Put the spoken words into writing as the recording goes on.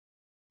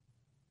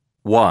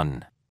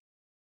1.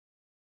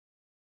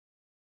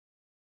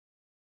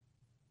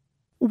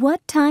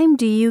 What time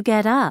do you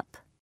get up?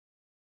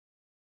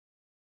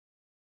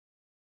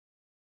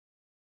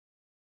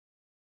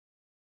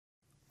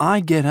 I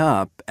get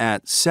up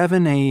at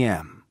 7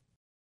 a.m.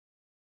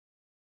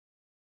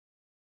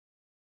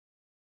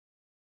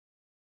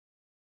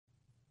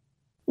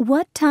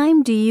 What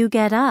time do you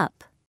get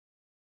up?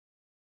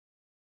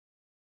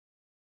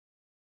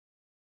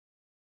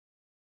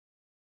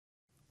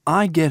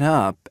 I get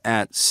up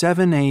at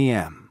 7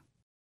 a.m.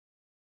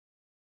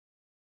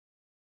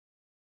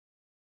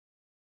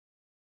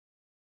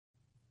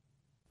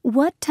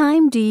 What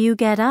time do you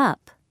get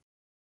up?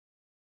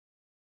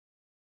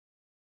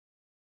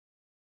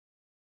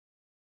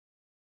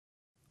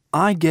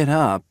 I get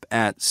up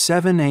at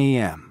 7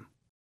 a.m.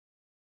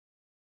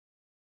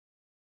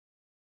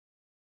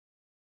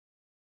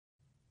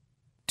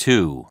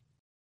 Two.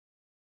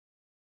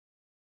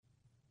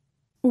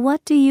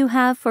 What do you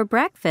have for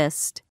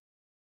breakfast?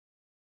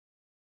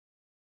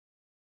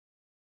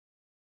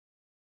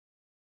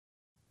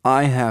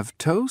 I have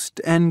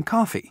toast and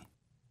coffee.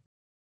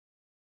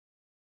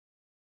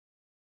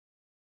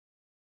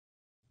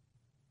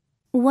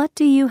 What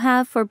do you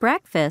have for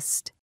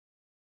breakfast?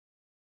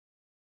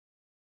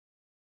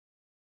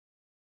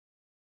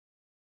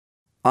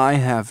 I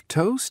have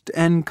toast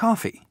and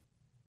coffee.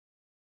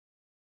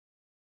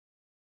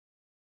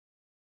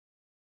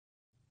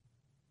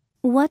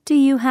 What do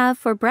you have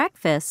for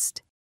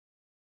breakfast?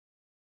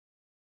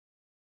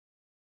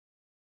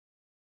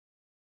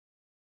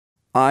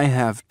 I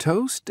have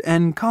toast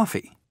and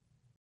coffee.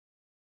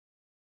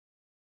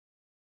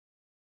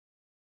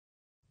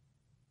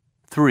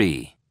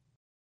 3.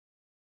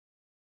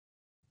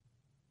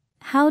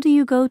 How do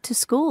you go to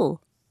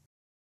school?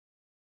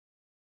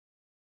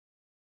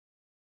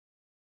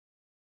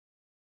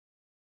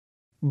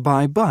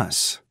 By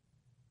bus.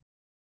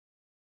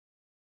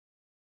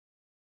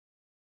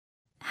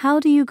 How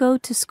do you go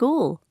to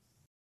school?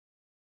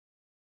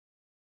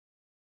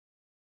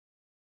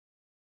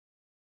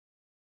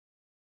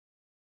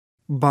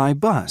 By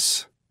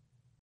bus.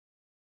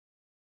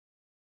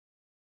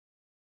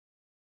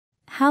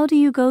 How do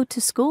you go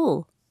to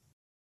school?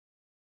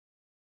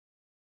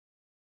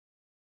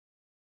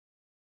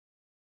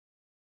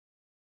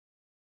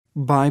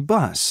 By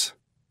bus.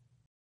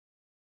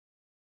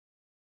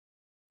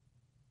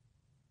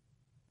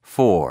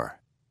 4.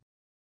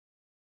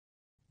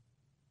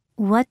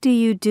 What do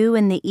you do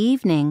in the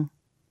evening?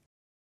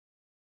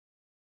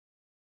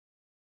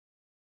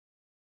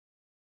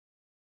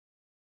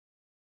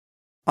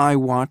 I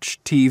watch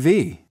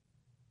TV.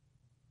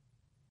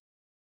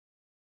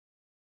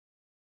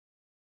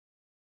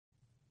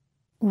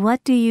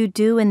 What do you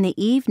do in the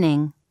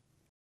evening?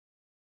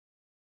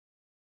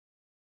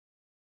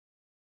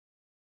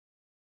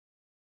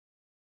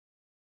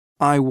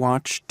 I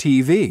watch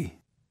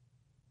TV.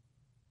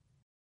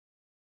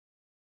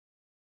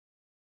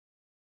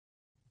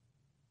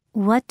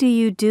 What do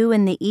you do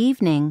in the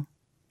evening?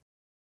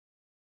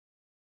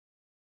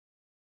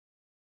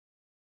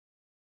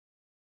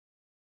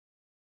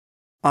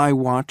 I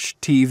watch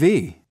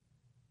TV.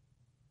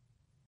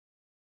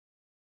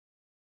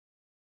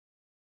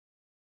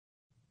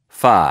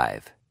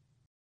 Five.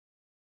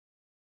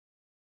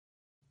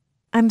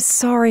 I'm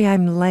sorry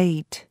I'm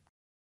late.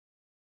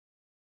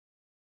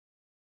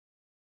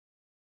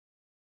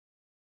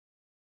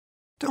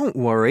 Don't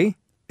worry,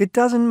 it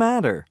doesn't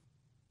matter.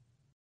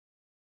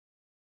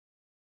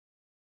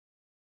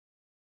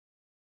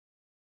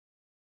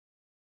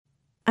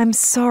 I'm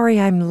sorry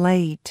I'm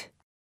late.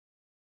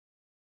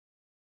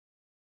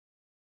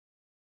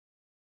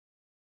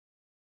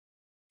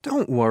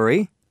 Don't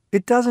worry,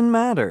 it doesn't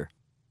matter.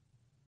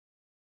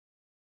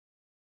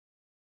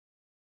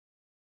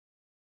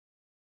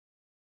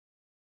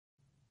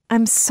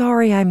 I'm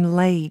sorry I'm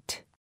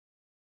late.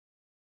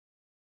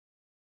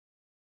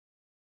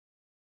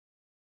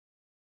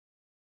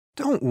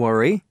 Don't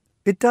worry,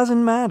 it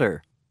doesn't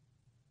matter.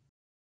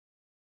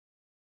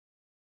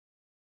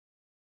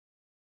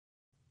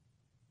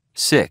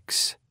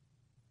 6.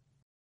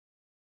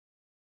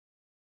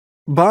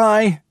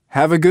 Bye.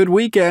 Have a good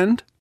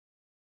weekend.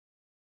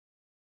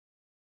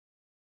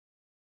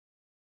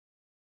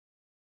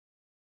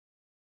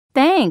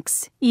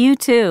 Thanks, you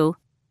too.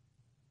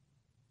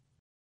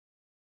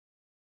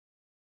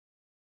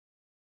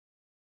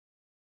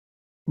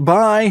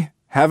 Bye.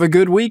 Have a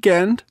good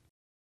weekend.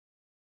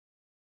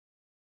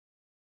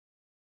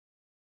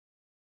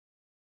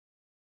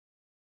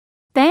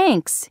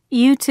 Thanks,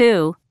 you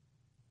too.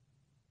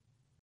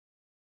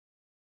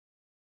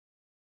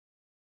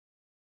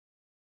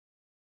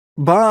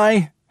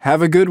 Bye.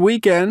 Have a good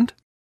weekend.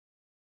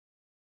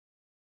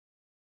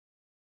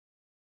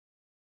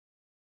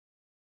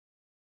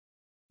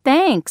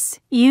 Thanks,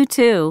 you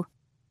too.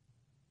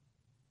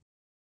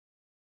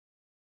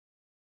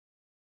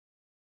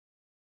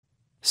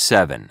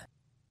 Seven.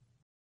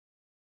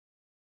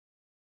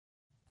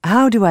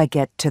 How do I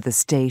get to the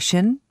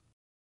station?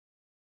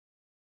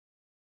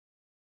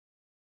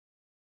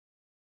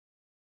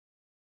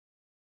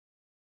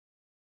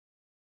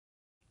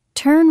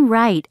 Turn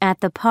right at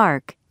the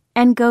park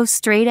and go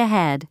straight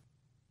ahead.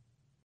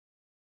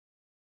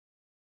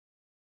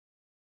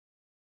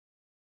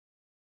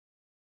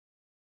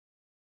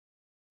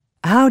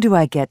 How do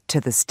I get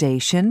to the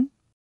station?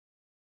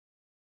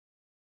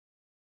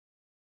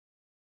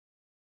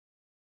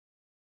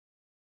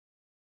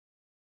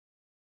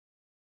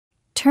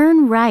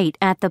 Turn right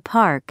at the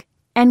park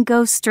and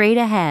go straight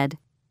ahead.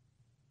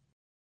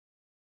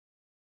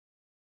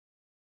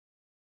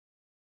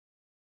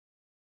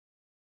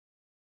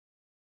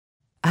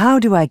 How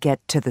do I get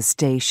to the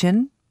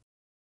station?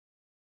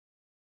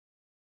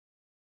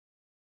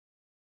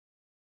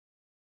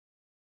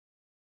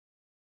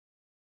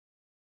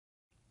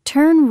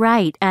 Turn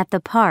right at the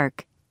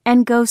park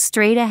and go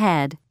straight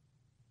ahead.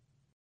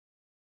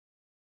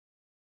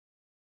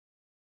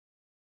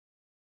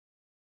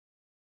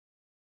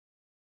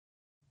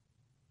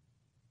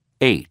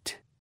 Eight.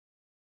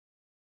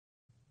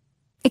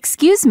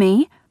 Excuse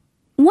me,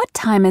 what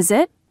time is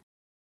it?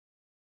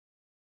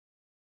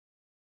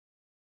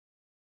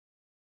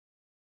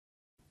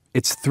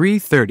 It's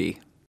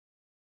 3:30.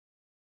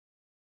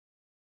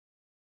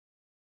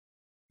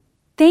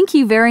 Thank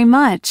you very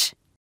much.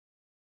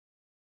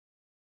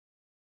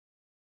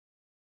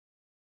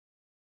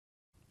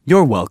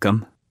 You're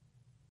welcome.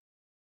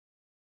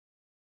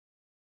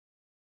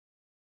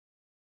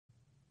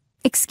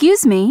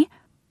 Excuse me,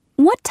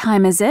 what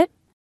time is it?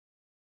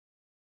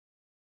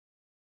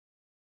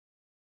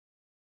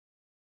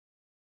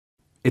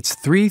 It's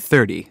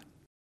 3:30.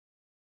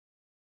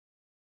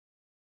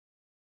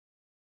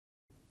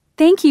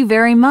 Thank you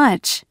very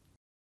much.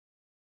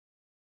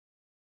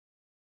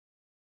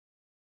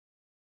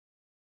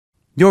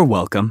 You're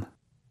welcome.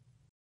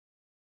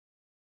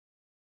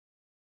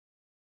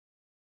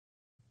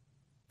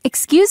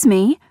 Excuse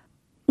me,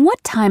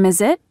 what time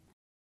is it?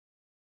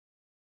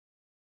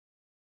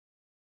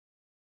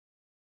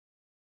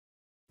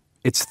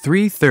 It's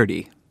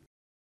 3:30.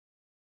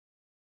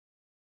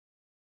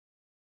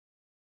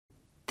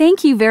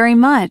 Thank you very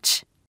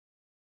much.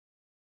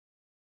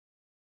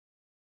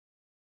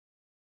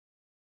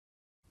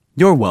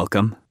 You're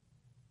welcome.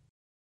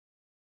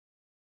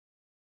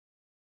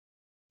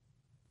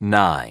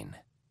 9.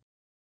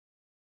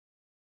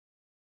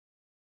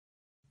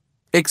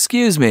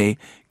 Excuse me,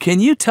 can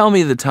you tell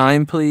me the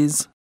time,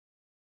 please?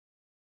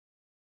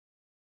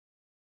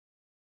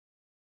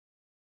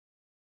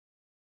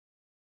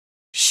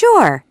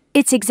 Sure,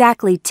 it's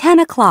exactly 10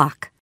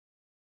 o'clock.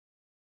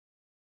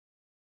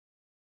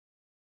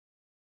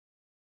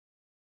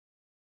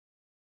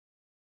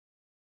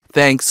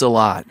 Thanks a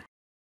lot.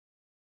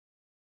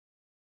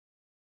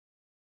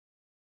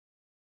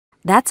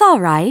 That's all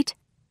right.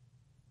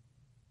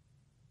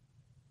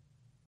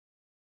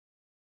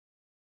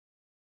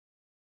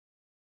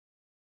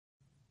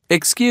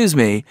 Excuse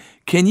me,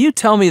 can you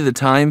tell me the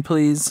time,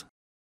 please?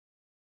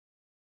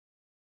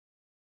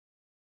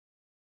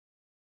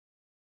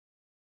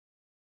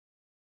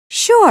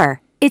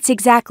 Sure, it's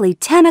exactly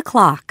 10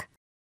 o'clock.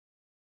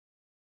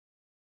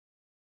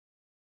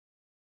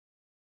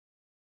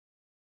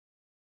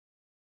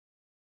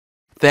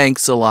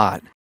 Thanks a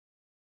lot.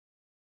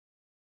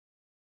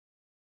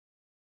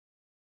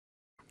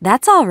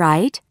 That's all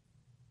right.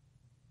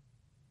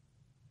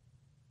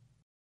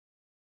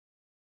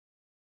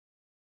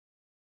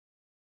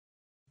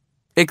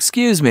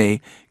 Excuse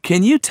me,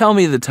 can you tell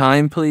me the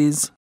time,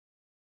 please?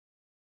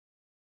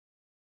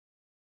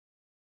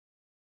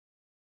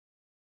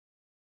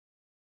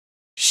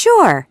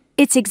 Sure,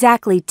 it's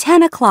exactly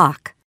 10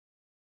 o'clock.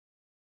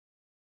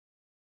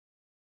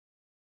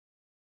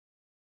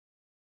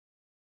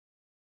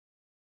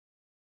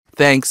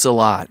 Thanks a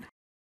lot.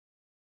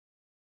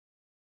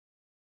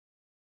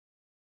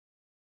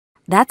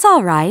 That's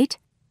all right.